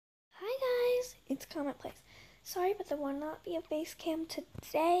It's commonplace. Sorry, but there will not be a base cam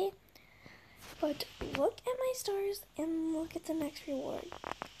today. But look at my stars and look at the next reward.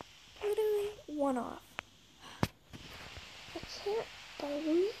 Literally one off. I can't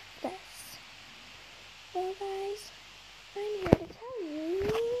believe this. Well, guys, I'm here to tell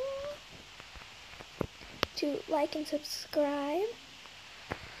you to like and subscribe.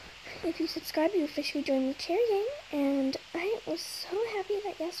 If you subscribe, you officially join the charity game. And I was so happy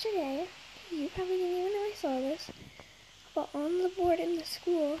that yesterday, you probably didn't even know I saw this, but on the board in the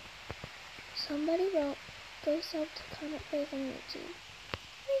school, somebody wrote, "Go sub to Comet Plays on YouTube."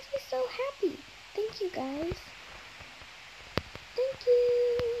 It makes me so happy. Thank you, guys. Thank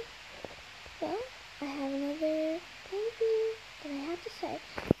you. Well, I have another thank you that I have to say.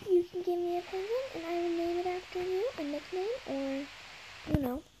 You can give me a penguin and I will name it after you, a nickname, or,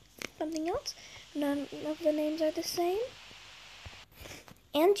 something else. None of the names are the same.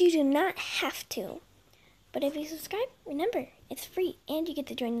 And you do not have to. But if you subscribe, remember, it's free and you get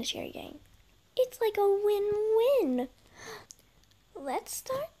to join the charity gang. It's like a win-win. Let's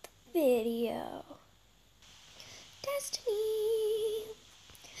start the video. Destiny.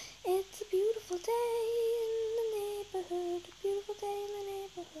 It's a beautiful day in the neighborhood. A beautiful day in the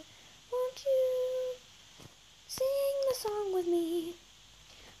neighborhood. Won't you sing the song with me?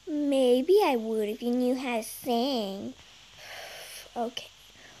 Maybe I would if you knew how to sing. Okay.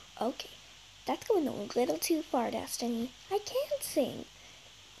 That's going a little too far, Destiny. I can't sing.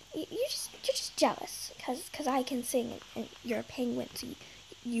 You're just jealous because I can sing and you're a penguin, so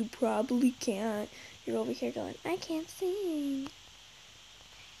you probably can't. You're over here going, I can't sing.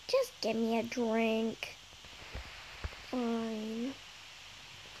 Just give me a drink. Fine.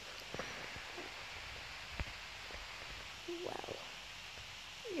 Well,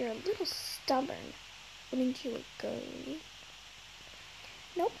 you're a little stubborn. Wouldn't you agree?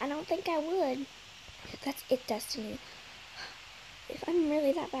 Nope, I don't think I would. That's it, Destiny. If I'm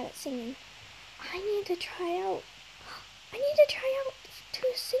really that bad at singing, I need to try out to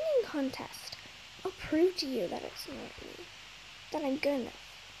a singing contest. I'll prove to you that it's not me, that I'm good enough.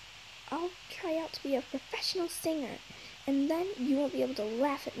 I'll try out to be a professional singer, and then you won't be able to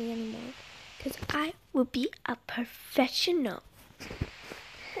laugh at me anymore, because I will be a professional.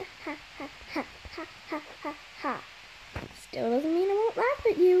 Ha ha ha ha ha ha ha. Still doesn't mean I won't laugh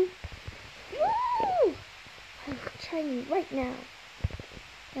at you. Woo! I'm trying right now.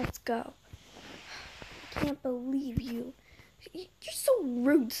 Let's go. I can't believe you. You're so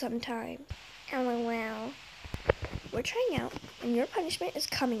rude sometimes. LOL. We're trying out, and your punishment is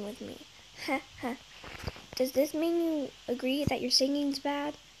coming with me. Ha ha. Does this mean you agree that your singing's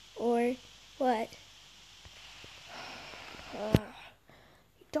bad? Or what? You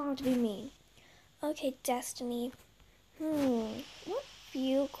don't have to be mean. Okay, Destiny. What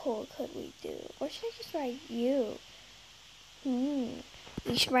vehicle could we do? Or should I just ride you? You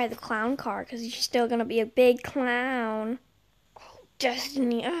should ride the clown car, because you're still going to be a big clown. Oh,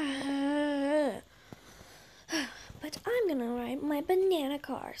 Destiny. But I'm going to ride my banana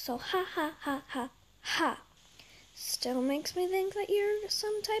car, so ha ha ha ha ha. Still makes me think that you're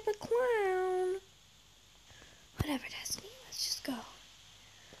some type of clown. Whatever, Destiny. Let's just go.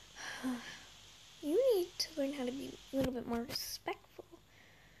 You need to learn how to be a little bit more respectful.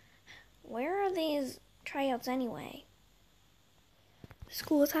 Where are these tryouts anyway? The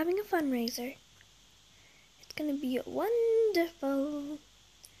school is having a fundraiser. It's going to be wonderful.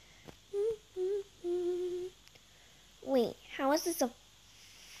 Wait, how is this a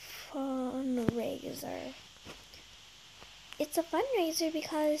fundraiser? It's a fundraiser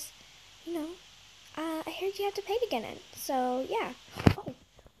because, I heard you have to pay to get in. So, yeah. Oh,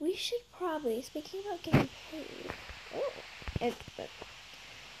 we should probably, speaking about getting paid,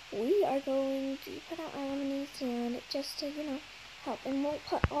 we are going to put out our lemonade stand just to, help. And we'll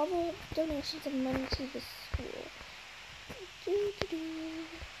put all the donations of money to the school.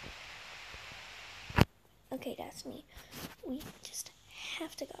 Okay, Destiny. We just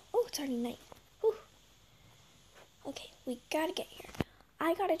have to go. Oh, it's already night. Whew. Okay, we gotta get here.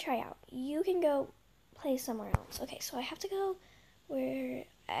 I gotta try out. You can go play somewhere else. Okay, so I have to go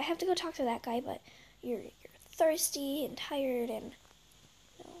talk to that guy, but you're thirsty and tired and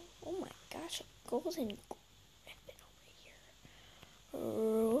oh my gosh, a golden ribbon over here.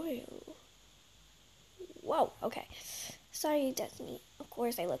 Royal. Whoa, okay. Sorry, Destiny. Of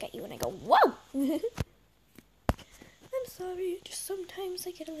course I look at you and I go, whoa! I'm sorry, just sometimes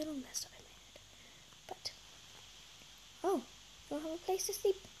I get a little messed up in my head. But, oh, don't have a place to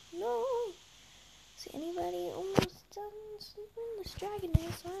sleep. No. See anybody almost done sleeping? This dragon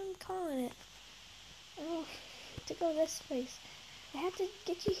is, so I'm calling it. Oh, to go this place. I have to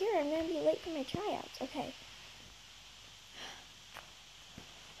get you here. I'm going to be late for my tryouts. Okay.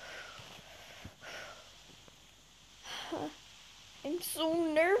 I'm so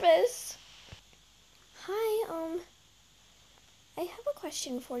nervous. Hi, I have a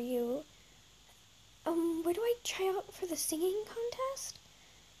question for you. Where do I try out for the singing contest?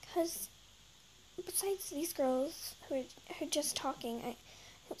 Because besides these girls who are just talking, I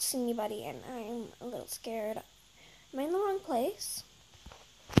don't see anybody and I'm a little scared. Am I in the wrong place?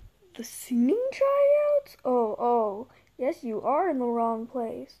 The singing tryouts? Oh, yes, you are in the wrong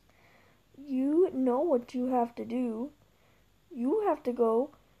place. You know what you have to do. You have to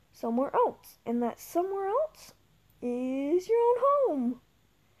go somewhere else, and that somewhere else is your own home.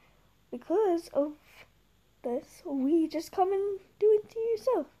 Because of this, we just come and do it to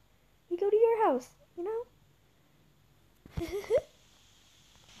yourself. We go to your house, you know?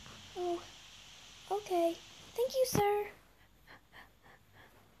 Oh, okay. Thank you, sir.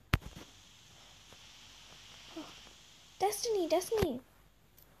 Oh, Destiny.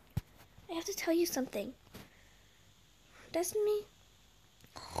 I have to tell you something. Destiny?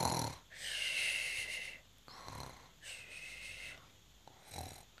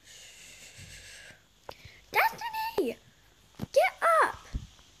 Destiny! Get up!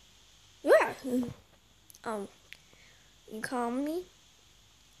 Yeah. You call me?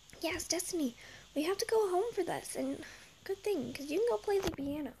 Yes, Destiny. We have to go home for this, and good thing, because you can go play the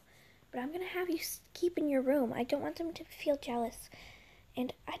piano. But I'm going to have you keep in your room. I don't want them to feel jealous.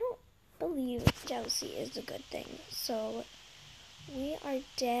 And I don't believe jealousy is a good thing. So we are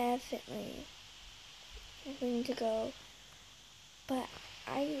definitely going to go. But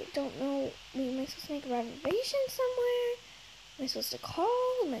I don't know. Am I supposed to make a reservation somewhere? Am I supposed to call?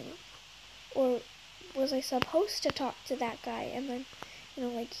 Or was I supposed to talk to that guy and then,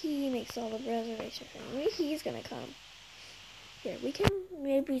 like he makes all the reservations for me. He's going to come. Here, we can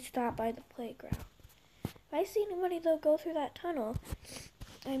maybe stop by the playground. If I see anybody, they'll go through that tunnel.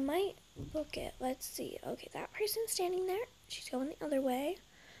 I might book it. Let's see. Okay, that person's standing there. She's going the other way.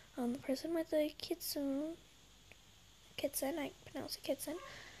 The person with the kitsune, I pronounce it kitsune.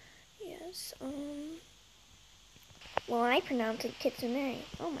 Yes. Well, I pronounce it kitsune.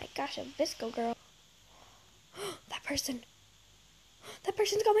 Oh my gosh, a visco girl. That person's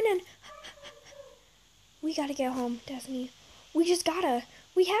going in. We gotta get home, Destiny. We have to.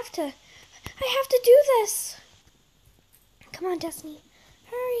 I have to do this. Come on, Destiny.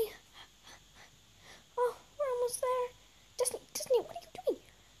 Hurry. Oh, we're almost there. Destiny, what are you doing?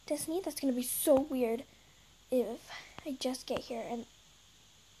 Destiny, that's gonna be so weird if I just get here and...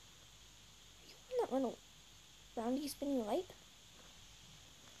 You on that little roundy spinning light?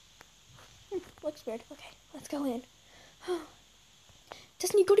 Looks weird. Okay, let's go in.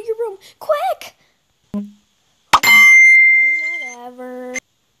 Destiny, go to your room. Quick! Fine, whatever.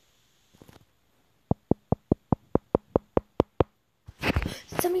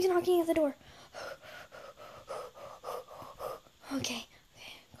 Somebody's knocking at the door. Okay,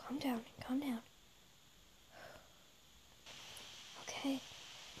 calm down. Okay.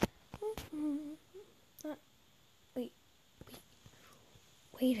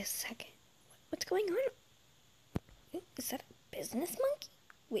 Wait a second. What's going on? Is that a business monkey?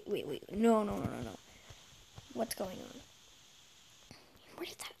 Wait. No. What's going on? Where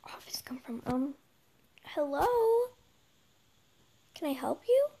did that office come from? Hello? Can I help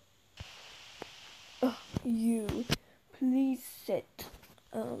you? You. Please sit.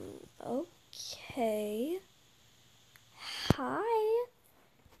 Okay. Hi.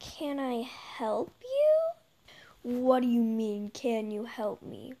 Can I help you? What do you mean, can you help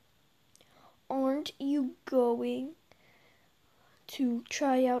me? Aren't you going to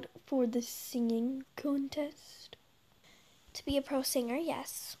try out for the singing contest? To be a pro singer,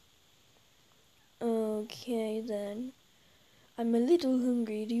 yes. Okay, then. I'm a little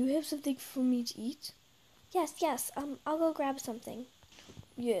hungry. Do you have something for me to eat? Yes. I'll go grab something.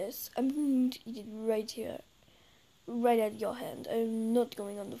 Yes, I'm going to eat it right here. Right out of your hand. I'm not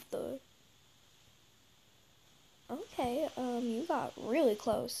going on the floor. Okay, you got really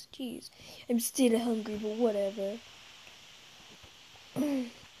close. Jeez. I'm still hungry, but whatever.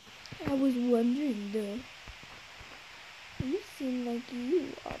 I was wondering, though. You seem like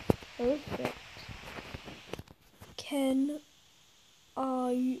you are perfect. Can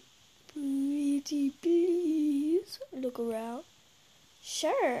I pretty please look around?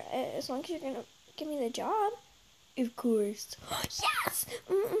 Sure, as long as you're gonna give me the job. Of course. Yes!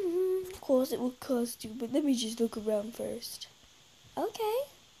 Of course it will cost you, but let me just look around first. Okay.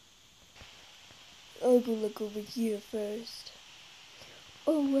 I'll go look over here first.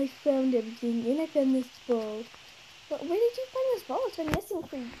 Oh, I found everything, and I found this ball. Where did you find this ball? It's been missing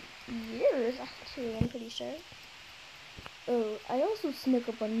for years, actually, I'm pretty sure. Oh, I also snuck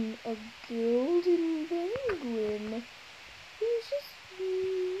up on a golden penguin. He's just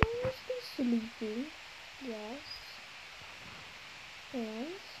mostly sleeping. Yes.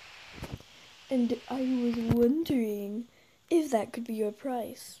 And I was wondering if that could be your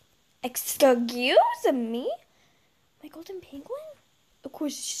price. Excuse me? My golden penguin? Of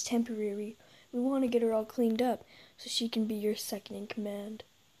course, it's just temporary. We want to get her all cleaned up so she can be your second in command.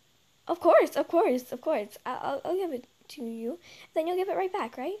 Of course. I'll give it to you. Then you'll give it right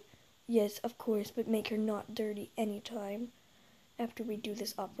back, right? Yes, of course, but make her not dirty anytime after we do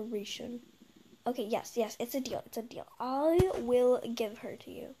this operation. Okay, yes, it's a deal. I will give her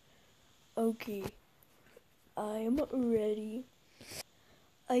to you. Okay, I'm ready.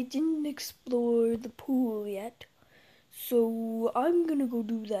 I didn't explore the pool yet, so I'm gonna go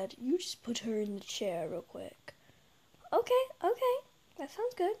do that. You just put her in the chair real quick. Okay, that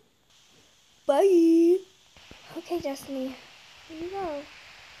sounds good. Bye. Okay, Destiny, here you go.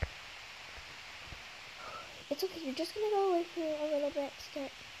 It's okay, you're just gonna go away for a little bit to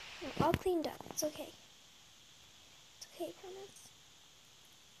get all cleaned up. It's okay. It's okay, promise.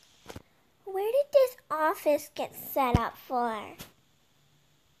 Where did this office get set up for?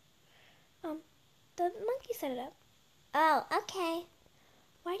 The monkey set it up. Oh, okay.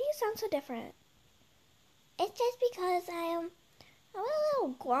 Why do you sound so different? It's just because I'm a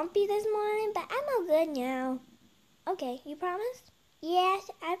little grumpy this morning, but I'm all good now. Okay, you promise?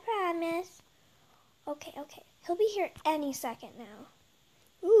 Yes, I promise. Okay. He'll be here any second now.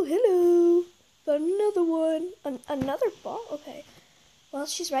 Oh, hello. Got another one. Another ball? Okay. Well,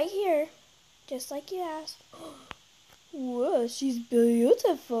 she's right here, just like you asked. Whoa, she's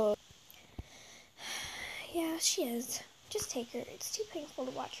beautiful. Yeah, she is. Just take her. It's too painful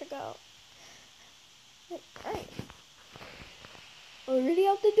to watch her go. Alright. Already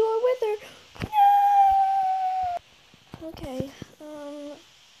out the door with her. No! Okay,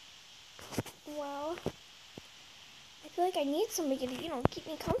 well, I feel like I need somebody to, keep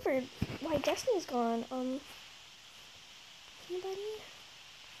me comforted while Destiny's gone. Anybody?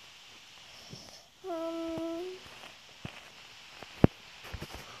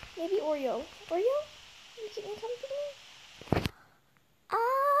 Maybe Oreo. Oreo? You keep me comforted?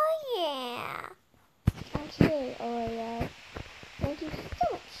 Oh, yeah. Absolutely, Oreo. Thank you so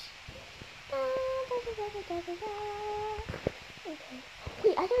much. Okay.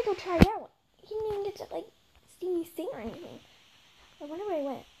 Wait, I gotta go try it out. He didn't even get to, see me sing or anything. I wonder where he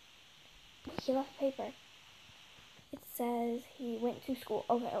went. Wait, he left a paper. It says he went to school.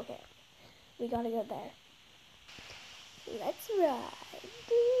 Okay. We gotta go there. Let's ride.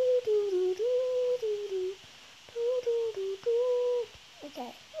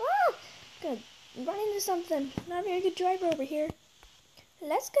 Okay. Ah! Good. Run into something. Not a very good driver over here.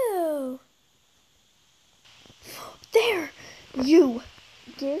 Let's go. There! You!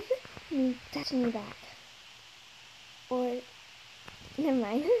 Give me Destiny back. Or, never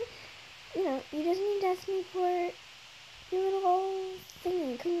mind. You just need Destiny for your little old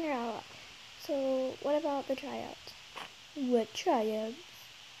thingy, clean her out. So, what about the tryouts? What tryouts?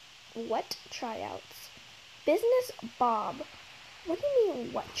 What tryouts? Business Bob. What do you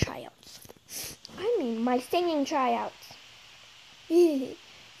mean, what tryouts? I mean, my singing tryouts. You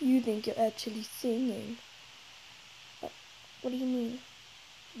think you're actually singing? What do you mean?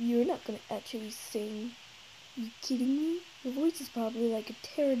 You're not gonna actually sing. You kidding me? Your voice is probably like a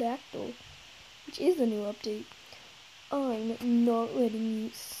pterodactyl, which is a new update. I'm not letting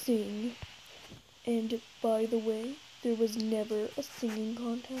you sing. And by the way, there was never a singing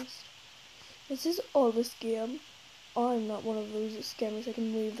contest. This is all a scam. I'm not one of those scammers that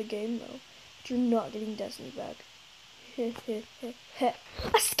can leave the game though. But you're not getting Destiny back. A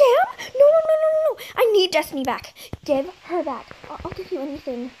scam? No. I need Destiny back. Give her back. I'll give you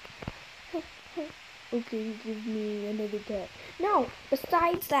anything. Okay, give me another cat. No,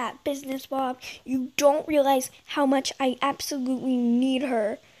 besides that, Business Bob, you don't realize how much I absolutely need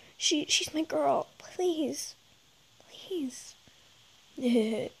her. She's my girl. Please.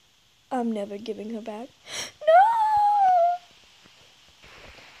 I'm never giving her back. No.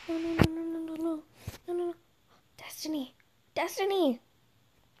 Destiny.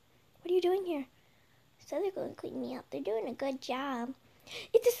 What are you doing here? So they're going to clean me up. They're doing a good job.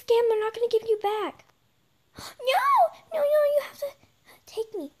 It's a scam. They're not going to give you back. No, you have to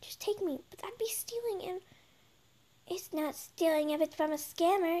take me. Just take me. But I'd be stealing and... It's not stealing if it's from a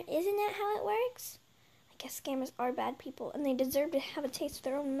scammer. Isn't that how it works? I guess scammers are bad people, and they deserve to have a taste of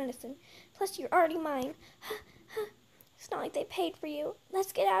their own medicine. Plus, you're already mine. It's not like they paid for you.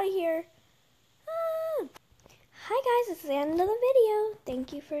 Let's get out of here. Hi guys, this is the end of the video.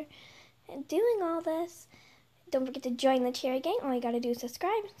 Thank you for doing all this. Don't forget to join the Cherry Gang. All you gotta do is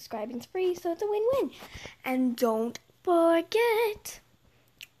subscribe. Subscribing's free, so it's a win-win. And don't forget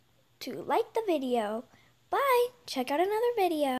to like the video. Bye. Check out another video.